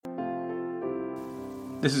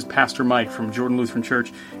This is Pastor Mike from Jordan Lutheran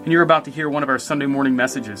Church, and you're about to hear one of our Sunday morning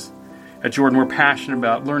messages. At Jordan, we're passionate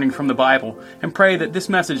about learning from the Bible and pray that this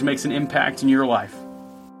message makes an impact in your life.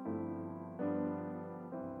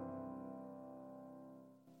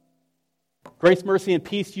 Grace, mercy, and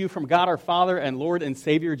peace to you from God our Father and Lord and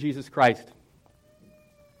Savior Jesus Christ.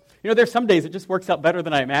 You know, there's some days it just works out better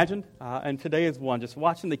than I imagined, and today is one. Just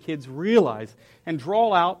watching the kids realize and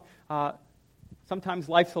draw out, sometimes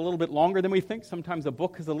life's a little bit longer than we think, sometimes a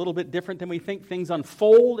book is a little bit different than we think, things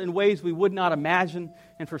unfold in ways we would not imagine,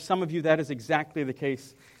 and for some of you that is exactly the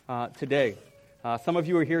case today. Some of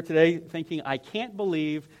you are here today thinking, I can't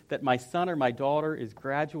believe that my son or my daughter is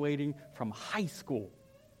graduating from high school.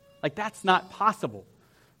 Like, that's not possible.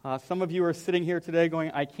 Some of you are sitting here today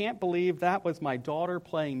going, I can't believe that was my daughter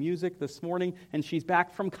playing music this morning and she's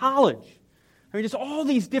back from college. I mean, just all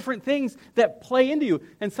these different things that play into you.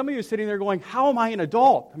 And some of you are sitting there going, how am I an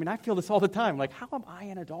adult? I mean, I feel this all the time. Like, how am I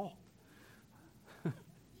an adult?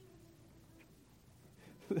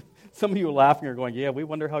 Some of you are laughing or going, yeah, we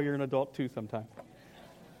wonder how you're an adult too sometimes.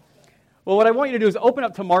 Well, what I want you to do is open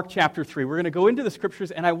up to Mark chapter 3. We're going to go into the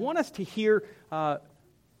scriptures, and I want us to hear... we're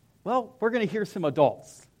going to hear some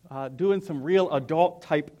adults doing some real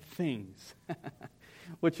adult-type things,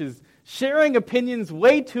 which is sharing opinions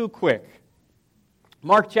way too quick.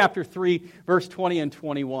 Mark chapter 3, verse 20 and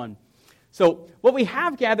 21. So what we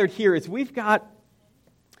have gathered here is we've got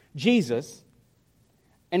Jesus,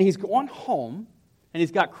 and he's gone home, and he's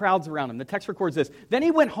got crowds around him. The text records this. Then he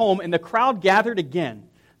went home, and the crowd gathered again.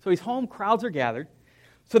 So he's home, crowds are gathered,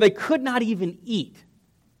 so they could not even eat.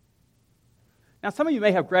 Now, some of you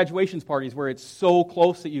may have graduations parties where it's so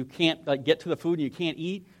close that you can't get to the food and you can't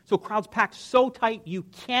eat. So crowds packed so tight you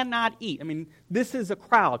cannot eat. I mean, this is a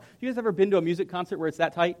crowd. You guys ever been to a music concert where it's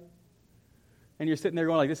that tight? And you're sitting there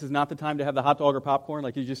going like, this is not the time to have the hot dog or popcorn.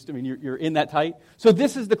 Like you're in that tight. So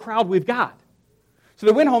this is the crowd we've got. So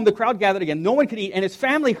they went home, the crowd gathered again. No one could eat, and his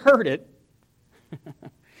family heard it.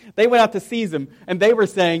 They went out to seize him, and they were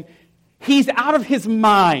saying, he's out of his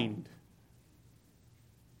mind.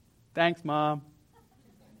 Thanks, Mom.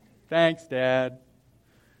 Thanks, Dad.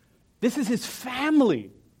 This is his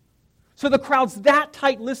family. So the crowd's that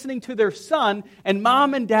tight listening to their son, and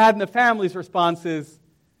Mom and Dad and the family's response is,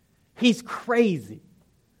 he's crazy.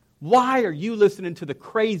 Why are you listening to the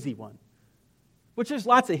crazy one? Which there's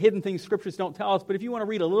lots of hidden things scriptures don't tell us, but if you want to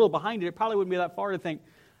read a little behind it, it probably wouldn't be that far to think,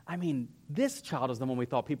 I mean, this child is the one we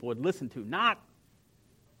thought people would listen to, not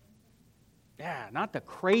the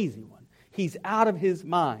crazy one. He's out of his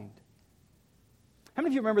mind. How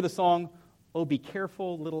many of you remember the song, Oh, Be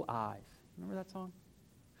Careful, Little Eyes? Remember that song?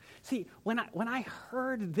 See, when I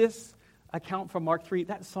heard this account from Mark 3,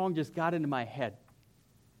 that song just got into my head.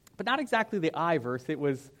 But not exactly the I verse. It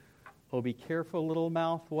was, oh, be careful, little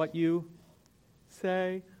mouth, what you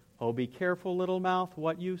say. Oh, be careful, little mouth,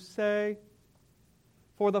 what you say.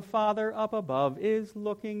 For the Father up above is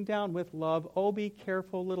looking down with love. Oh, be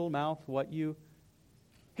careful, little mouth, what you...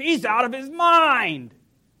 He's out of his mind!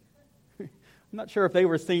 I'm not sure if they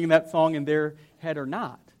were singing that song in their head or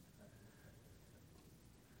not.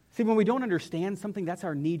 See, when we don't understand something, that's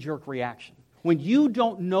our knee-jerk reaction. When you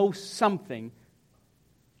don't know something,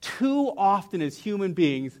 too often as human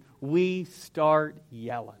beings, we start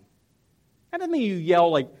yelling. That doesn't mean you yell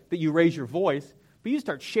like that you raise your voice, but you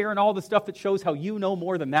start sharing all the stuff that shows how you know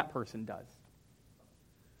more than that person does.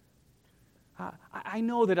 I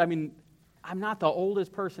know that, I'm not the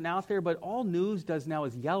oldest person out there, but all news does now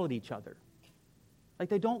is yell at each other. Like,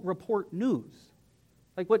 they don't report news.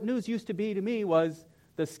 Like, what news used to be to me was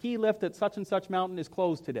the ski lift at such and such mountain is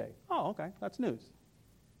closed today. Oh, okay, that's news.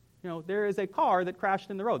 You know, there is a car that crashed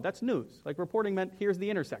in the road. That's news. Like, reporting meant here's the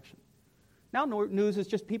intersection. Now news is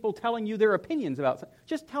just people telling you their opinions about something.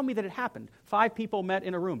 Just tell me that it happened. 5 people met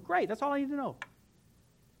in a room. Great, that's all I need to know.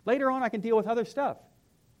 Later on, I can deal with other stuff.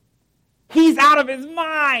 He's out of his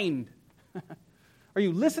mind! Are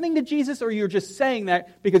you listening to Jesus, or you're just saying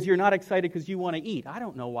that because you're not excited because you want to eat? I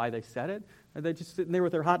don't know why they said it. Are they just sitting there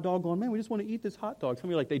with their hot dog going, man, we just want to eat this hot dog. Some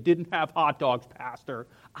of you are like, they didn't have hot dogs, Pastor.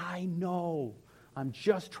 I know. I'm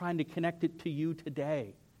just trying to connect it to you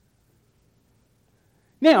today.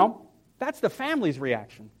 Now, that's the family's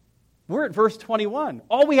reaction. We're at verse 21.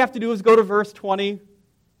 All we have to do is go to verse 22,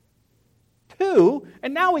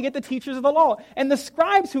 and now we get the teachers of the law. And the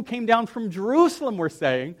scribes who came down from Jerusalem were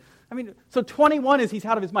saying, so 21 is he's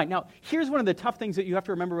out of his mind. Now, here's one of the tough things that you have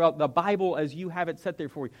to remember about the Bible as you have it set there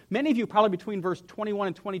for you. Many of you probably between verse 21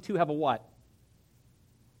 and 22 have a what?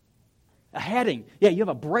 A heading. Yeah, you have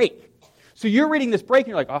a break. So you're reading this break and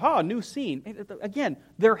you're like, aha, new scene. Again,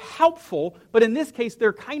 they're helpful, but in this case,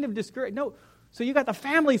 they're kind of discouraged. No, So you got the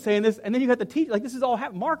family saying this, and then you got the teacher. Like, this is all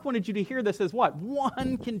happening. Mark wanted you to hear this as what?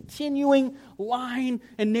 One continuing line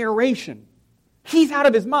and narration. He's out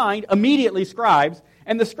of his mind, immediately scribes,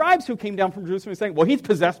 and the scribes who came down from Jerusalem are saying, well, he's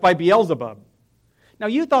possessed by Beelzebub. Now,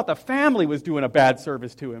 you thought the family was doing a bad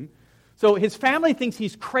service to him. So his family thinks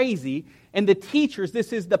he's crazy, and the teachers,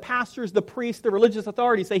 this is the pastors, the priests, the religious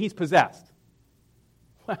authorities, say he's possessed.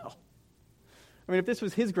 Well, I mean, if this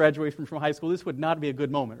was his graduation from high school, this would not be a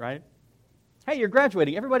good moment, right? Hey, you're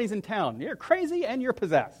graduating. Everybody's in town. You're crazy and you're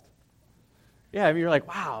possessed. Yeah, I mean, you're like,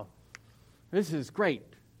 wow, this is great.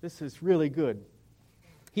 This is really good.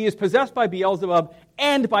 He is possessed by Beelzebub,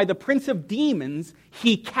 and by the prince of demons,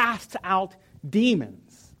 he casts out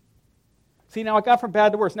demons. See, now it got from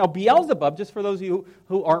bad to worse. Now, Beelzebub, just for those of you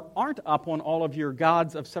who aren't up on all of your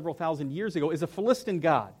gods of several thousand years ago, is a Philistine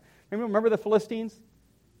god. Remember the Philistines?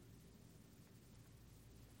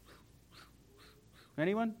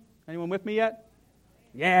 Anyone? Anyone with me yet?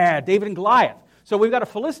 Yeah, David and Goliath. So we've got a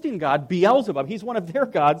Philistine god, Beelzebub. He's one of their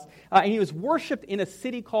gods, and he was worshipped in a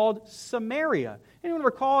city called Samaria. Anyone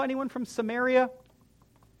recall anyone from Samaria?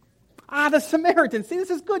 The Samaritans. See, this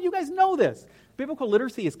is good. You guys know this. Biblical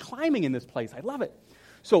literacy is climbing in this place. I love it.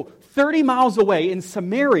 So 30 miles away in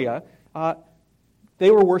Samaria, they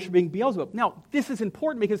were worshiping Beelzebub. Now, this is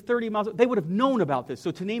important because 30 miles, they would have known about this. So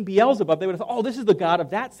to name Beelzebub, they would have thought, oh, this is the god of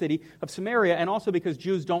that city, of Samaria, and also because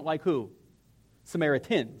Jews don't like who?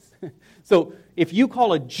 Samaritans. So if you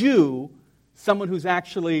call a Jew someone who's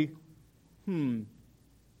actually,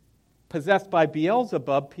 possessed by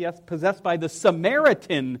Beelzebub, possessed by the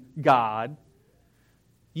Samaritan god,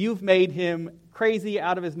 you've made him crazy,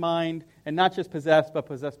 out of his mind, and not just possessed, but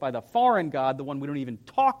possessed by the foreign god, the one we don't even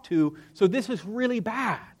talk to. So this is really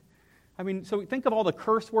bad. I mean, so think of all the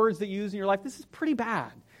curse words that you use in your life. This is pretty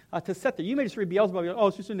bad to set there. You may just read Beelzebub and go, oh,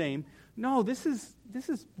 it's just a name. No, this is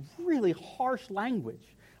really harsh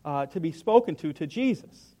language to be spoken to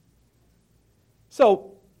Jesus.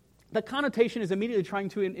 So the connotation is immediately trying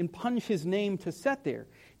to impunge his name to set there.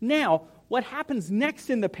 Now, what happens next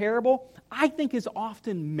in the parable, I think, is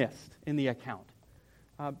often missed in the account.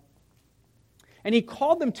 And he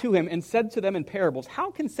called them to him and said to them in parables,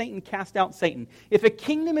 how can Satan cast out Satan? If a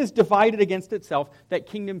kingdom is divided against itself, that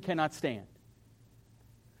kingdom cannot stand.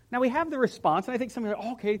 Now we have the response, and I think some of you are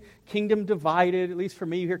like, okay, kingdom divided, at least for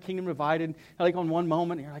me, you hear kingdom divided, like on one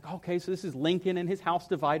moment, and you're like, okay, so this is Lincoln and his house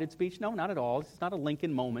divided speech. No, not at all. This is not a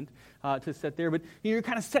Lincoln moment to sit there, but you're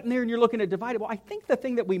kind of sitting there and you're looking at divided. Well, I think the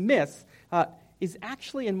thing that we miss is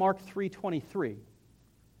actually in Mark 3:23.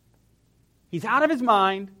 He's out of his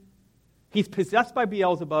mind, he's possessed by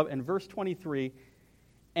Beelzebub, and verse 23,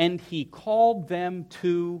 and he called them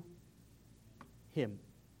to him.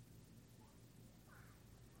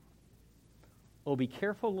 Oh, be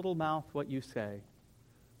careful, little mouth, what you say.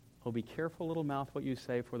 Oh, be careful, little mouth, what you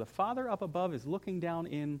say. For the Father up above is looking down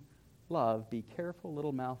in love. Be careful,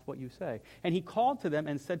 little mouth, what you say. And he called to them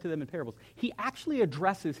and said to them in parables. He actually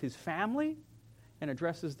addresses his family and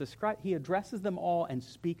addresses the scribe. He addresses them all and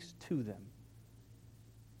speaks to them.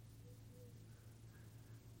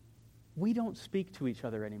 We don't speak to each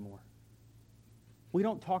other anymore. We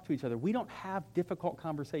don't talk to each other. We don't have difficult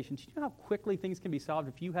conversations. You know how quickly things can be solved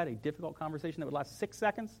if you had a difficult conversation that would last 6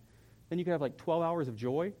 seconds? Then you could have like 12 hours of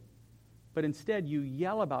joy. But instead, you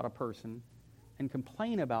yell about a person and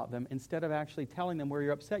complain about them instead of actually telling them where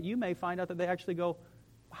you're upset. You may find out that they actually go,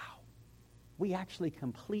 wow, we actually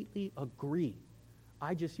completely agree.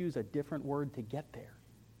 I just use a different word to get there.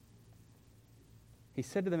 He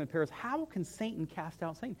said to them in parables, how can Satan cast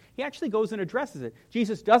out Satan? He actually goes and addresses it.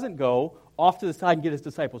 Jesus doesn't go off to the side and get his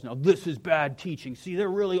disciples. Now, this is bad teaching. See, they're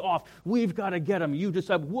really off. We've got to get them. You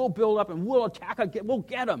decide, we'll build up and we'll attack. We'll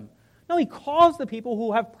get them. No, he calls the people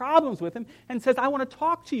who have problems with him and says, I want to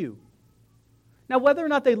talk to you. Now, whether or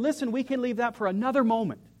not they listen, we can leave that for another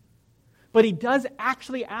moment. But he does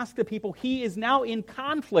actually ask the people he is now in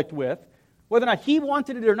conflict with, whether or not he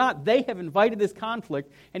wanted it or not, they have invited this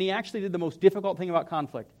conflict, and he actually did the most difficult thing about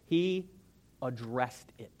conflict. He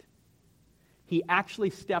addressed it. He actually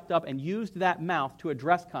stepped up and used that mouth to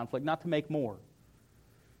address conflict, not to make more.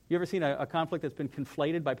 You ever seen a conflict that's been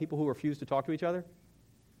conflated by people who refuse to talk to each other?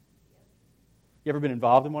 You ever been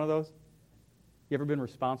involved in one of those? You ever been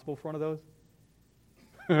responsible for one of those?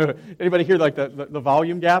 Anybody hear like the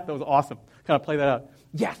volume gap? That was awesome. Kind of play that out.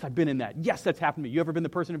 Yes, I've been in that. Yes, that's happened to me. You ever been the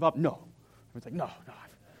person involved? No. It's like, no,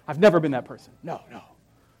 I've never been that person. No.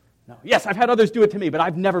 Yes, I've had others do it to me, but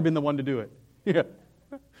I've never been the one to do it. Yeah.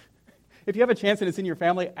 If you have a chance and it's in your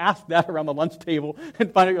family, ask that around the lunch table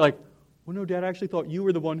and find out you're like, well, no, Dad, I actually thought you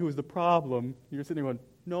were the one who was the problem. And you're sitting there going,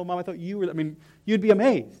 no, Mom, I thought you were. You'd be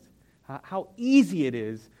amazed how easy it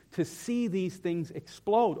is to see these things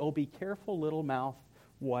explode. Oh, be careful, little mouth,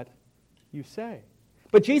 what you say.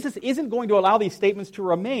 But Jesus isn't going to allow these statements to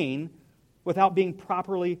remain without being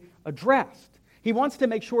properly addressed. He wants to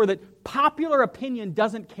make sure that popular opinion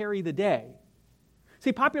doesn't carry the day.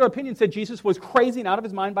 See, popular opinion said Jesus was crazy and out of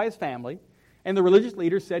his mind by his family, and the religious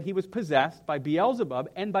leaders said he was possessed by Beelzebub,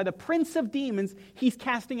 and by the prince of demons, he's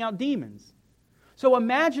casting out demons. So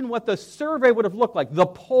imagine what the survey would have looked like, the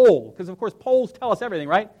poll, because of course polls tell us everything,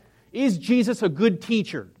 right? Is Jesus a good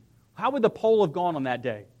teacher? How would the poll have gone on that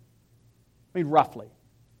day? I mean, roughly.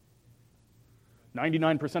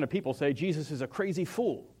 99% of people say Jesus is a crazy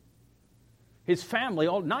fool. His family,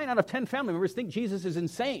 9 out of 10 family members think Jesus is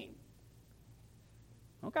insane.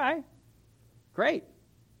 Okay, great.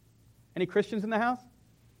 Any Christians in the house?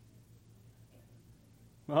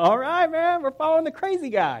 All right, man, we're following the crazy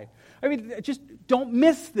guy. I mean, just don't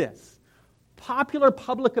miss this. Popular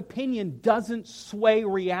public opinion doesn't sway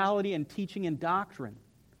reality and teaching and doctrine.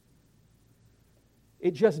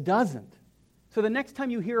 It just doesn't. So the next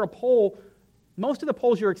time you hear a poll, most of the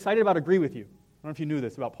polls you're excited about agree with you. I don't know if you knew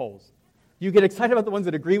this about polls. You get excited about the ones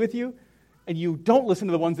that agree with you, and you don't listen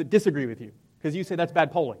to the ones that disagree with you, because you say that's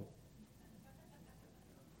bad polling.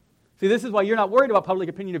 See, this is why you're not worried about public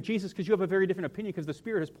opinion of Jesus, because you have a very different opinion, because the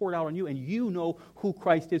Spirit has poured out on you, and you know who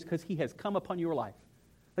Christ is, because He has come upon your life.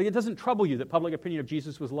 Like, it doesn't trouble you that public opinion of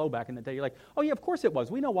Jesus was low back in the day. You're like, oh yeah, of course it was.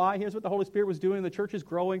 We know why. Here's what the Holy Spirit was doing. The church is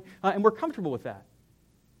growing, and we're comfortable with that.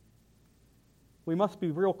 We must be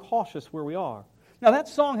real cautious where we are. Now, that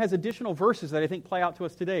song has additional verses that I think play out to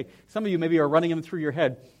us today. Some of you maybe are running them through your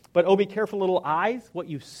head. But, oh, be careful, little eyes, what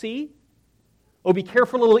you see. Oh, be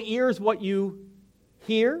careful, little ears, what you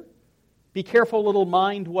hear. Be careful, little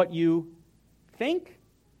mind, what you think.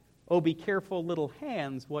 Oh, be careful, little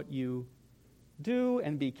hands, what you do.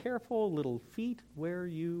 And be careful, little feet, where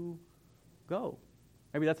you go.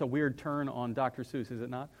 Maybe that's a weird turn on Dr. Seuss, is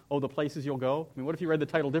it not? Oh, the places you'll go. I mean, what if you read the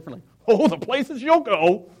title differently? Oh, the places you'll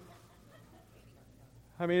go.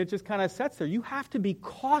 I mean, it just kind of sets there. You have to be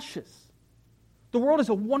cautious. The world is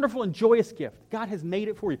a wonderful and joyous gift. God has made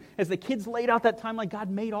it for you. As the kids laid out that timeline, God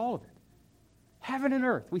made all of it. Heaven and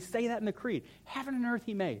earth. We say that in the creed. Heaven and earth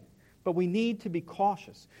He made. But we need to be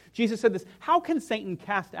cautious. Jesus said this, how can Satan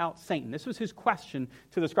cast out Satan? This was His question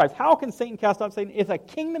to the scribes. How can Satan cast out Satan? If a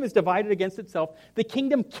kingdom is divided against itself, the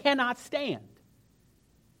kingdom cannot stand.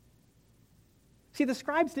 See, the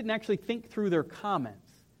scribes didn't actually think through their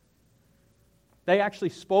comments. They actually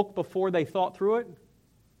spoke before they thought through it.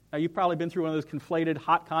 Now, you've probably been through one of those conflated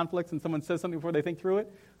hot conflicts and someone says something before they think through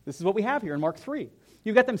it. This is what we have here in Mark 3.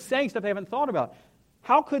 You've got them saying stuff they haven't thought about.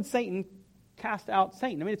 How could Satan cast out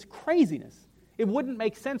Satan? I mean, it's craziness. It wouldn't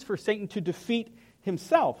make sense for Satan to defeat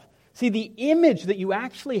himself. See, the image that you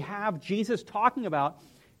actually have Jesus talking about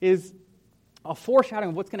is a foreshadowing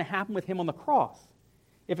of what's going to happen with Him on the cross.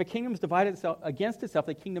 If a kingdom is divided against itself,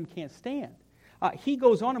 the kingdom can't stand. He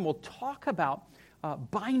goes on and will talk about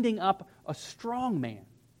binding up a strong man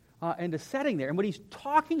and a setting there. And what He's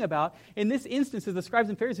talking about in this instance is the scribes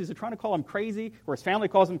and Pharisees are trying to call Him crazy, or His family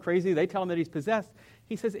calls Him crazy. They tell Him that He's possessed.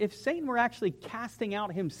 He says, if Satan were actually casting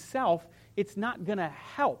out himself, it's not going to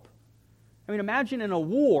help. I mean, imagine in a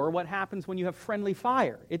war what happens when you have friendly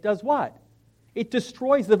fire. It does what? It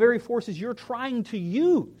destroys the very forces you're trying to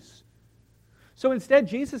use. So instead,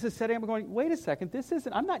 Jesus is setting up and going, wait a second,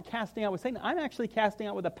 I'm not casting out with Satan. I'm actually casting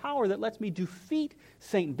out with a power that lets me defeat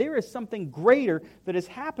Satan. There is something greater that is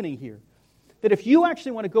happening here. That if you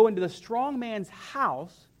actually want to go into the strong man's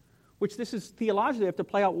house, which this is theologically, have to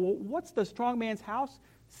play out, well, what's the strong man's house?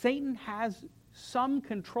 Satan has some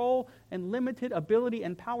control and limited ability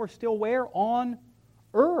and power still where? On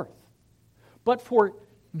earth. But for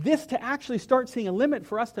this to actually start seeing a limit,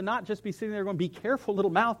 for us to not just be sitting there going, be careful, little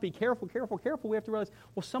mouth, be careful, careful, careful, we have to realize,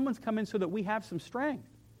 well, someone's come in so that we have some strength.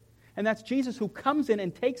 And that's Jesus who comes in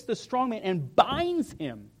and takes the strong man and binds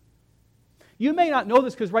him. You may not know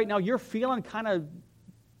this because right now you're feeling kind of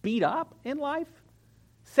beat up in life.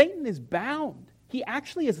 Satan is bound. He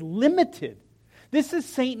actually is limited. This is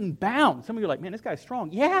Satan bound. Some of you are like, man, this guy's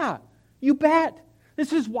strong. Yeah, you bet.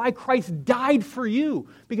 This is why Christ died for you,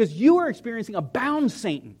 because you are experiencing a bound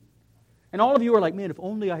Satan. And all of you are like, man, if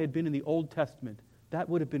only I had been in the Old Testament, that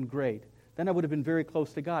would have been great. Then I would have been very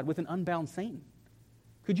close to God with an unbound Satan.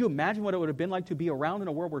 Could you imagine what it would have been like to be around in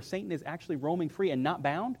a world where Satan is actually roaming free and not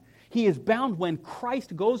bound? He is bound when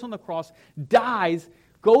Christ goes on the cross, dies,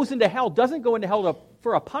 goes into hell, doesn't go into hell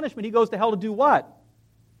for a punishment. He goes to hell to do what?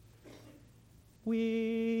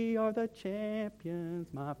 We are the champions,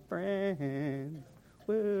 my friends.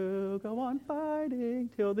 We'll go on fighting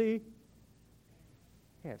till the...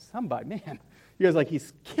 Yeah, somebody, man. You guys like,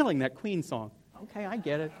 he's killing that Queen song. Okay, I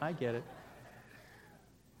get it.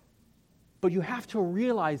 But you have to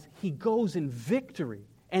realize he goes in victory.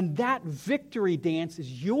 And that victory dance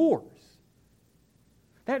is yours.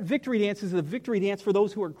 That victory dance is the victory dance for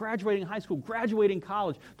those who are graduating high school, graduating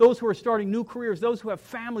college, those who are starting new careers, those who have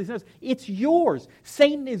families. It's yours.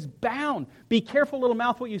 Satan is bound. Be careful, little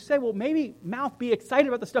mouth, what you say. Well, maybe, mouth, be excited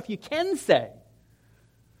about the stuff you can say.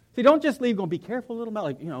 See, don't just leave going, be careful, little mouth.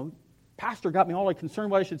 Like, pastor got me all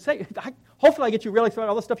concerned what I should say. Hopefully I get you realized about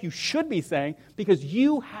all the stuff you should be saying because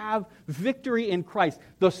you have victory in Christ.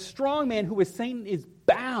 The strong man who is Satan is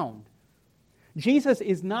bound. Jesus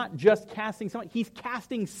is not just casting someone, he's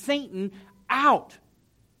casting Satan out.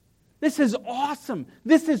 This is awesome.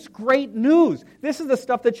 This is great news. This is the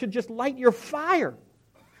stuff that should just light your fire.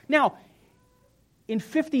 Now, in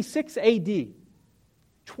 56 AD,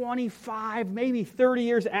 25, maybe 30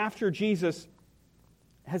 years after Jesus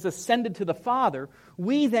has ascended to the Father,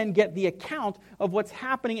 we then get the account of what's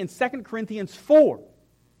happening in 2 Corinthians 4.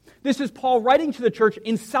 This is Paul writing to the church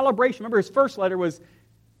in celebration. Remember, his first letter was,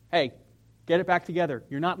 hey, get it back together.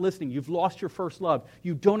 You're not listening. You've lost your first love.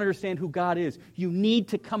 You don't understand who God is. You need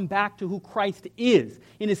to come back to who Christ is.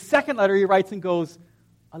 In his second letter, he writes and goes,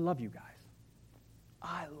 I love you guys.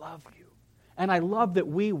 I love you. And I love that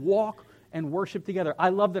we walk and worship together. I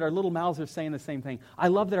love that our little mouths are saying the same thing. I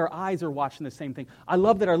love that our eyes are watching the same thing. I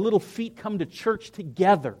love that our little feet come to church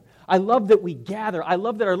together. I love that we gather. I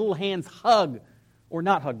love that our little hands hug, or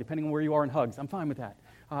not hug, depending on where you are in hugs. I'm fine with that.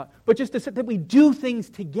 But just that we do things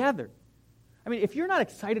together. I mean, if you're not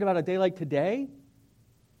excited about a day like today,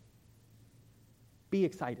 be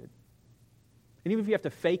excited. And even if you have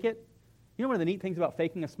to fake it, you know one of the neat things about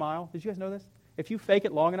faking a smile? Did you guys know this? If you fake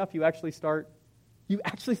it long enough, you actually start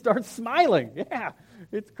smiling. Yeah,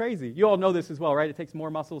 it's crazy. You all know this as well, right? It takes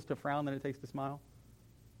more muscles to frown than it takes to smile.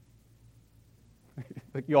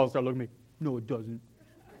 Like you all start looking at me. No, it doesn't.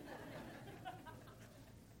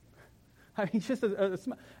 I mean, it's just a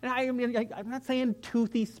smile. And I'm not saying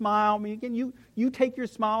toothy smile. I mean, again, you take your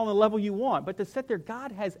smile on the level you want. But to sit there,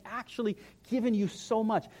 God has actually given you so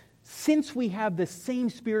much. Since we have the same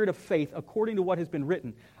spirit of faith, according to what has been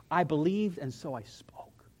written, I believed and so I spoke.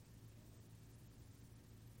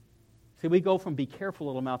 See, we go from be careful,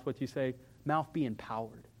 little mouth, what you say, mouth be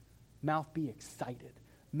empowered. Mouth be excited.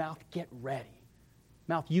 Mouth get ready.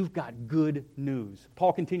 Mouth, you've got good news.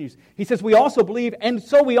 Paul continues. He says, we also believe, and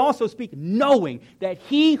so we also speak, knowing that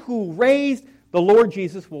he who raised the Lord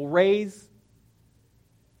Jesus will raise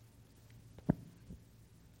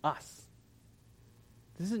us.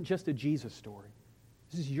 This isn't just a Jesus story.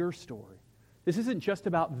 This is your story. This isn't just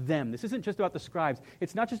about them. This isn't just about the scribes.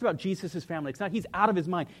 It's not just about Jesus' family. It's not he's out of his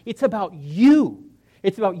mind. It's about you.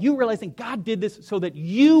 It's about you realizing God did this so that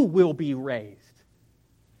you will be raised.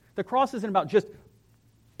 The cross isn't about just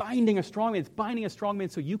binding a strong man. It's binding a strong man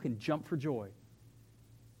so you can jump for joy.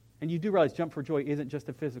 And you do realize jump for joy isn't just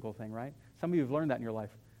a physical thing, right? Some of you have learned that in your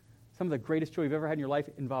life. Some of the greatest joy you've ever had in your life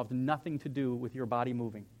involved nothing to do with your body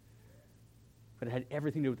moving. But it had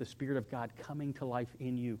everything to do with the Spirit of God coming to life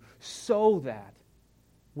in you so that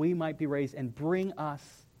we might be raised and bring us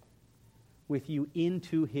with you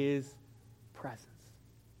into His presence.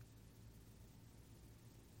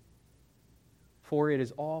 For it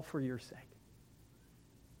is all for your sake.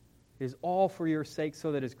 It is all for your sake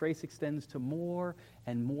so that as grace extends to more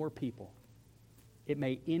and more people, it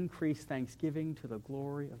may increase thanksgiving to the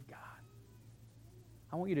glory of God.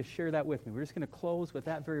 I want you to share that with me. We're just going to close with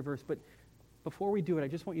that very verse, but before we do it, I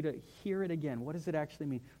just want you to hear it again. What does it actually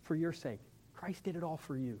mean? For your sake. Christ did it all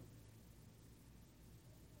for you.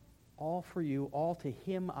 All for you, all to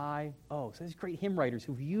Him I owe. So there's great hymn writers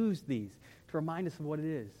who've used these to remind us of what it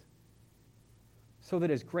is. So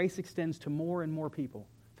that as grace extends to more and more people.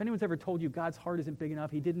 If anyone's ever told you God's heart isn't big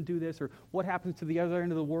enough, He didn't do this, or what happens to the other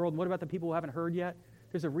end of the world, and what about the people who haven't heard yet?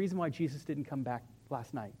 There's a reason why Jesus didn't come back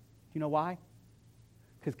last night. Do you know why?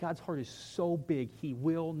 Because God's heart is so big, He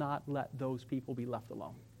will not let those people be left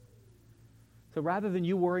alone. So rather than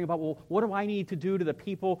you worrying about, well, what do I need to do to the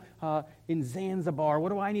people in Zanzibar? What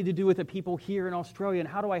do I need to do with the people here in Australia? And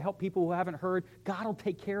how do I help people who haven't heard? God will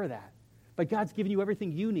take care of that. But God's given you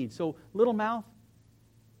everything you need. So little mouth,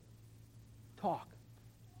 talk.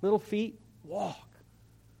 Little feet, walk.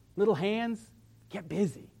 Little hands, get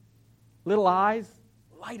busy. Little eyes,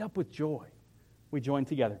 light up with joy. We join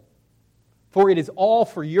together. For it is all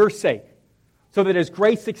for your sake, so that as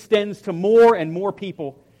grace extends to more and more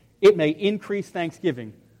people, it may increase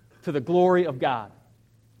thanksgiving to the glory of God.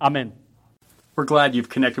 Amen. We're glad you've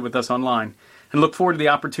connected with us online and look forward to the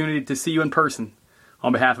opportunity to see you in person.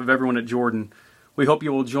 On behalf of everyone at Jordan, We hope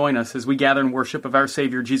you will join us as we gather in worship of our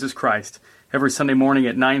Savior, Jesus Christ, every Sunday morning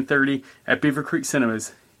at 9:30 at Beaver Creek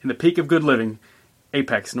Cinemas in the Peak of Good Living,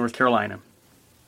 Apex, North Carolina.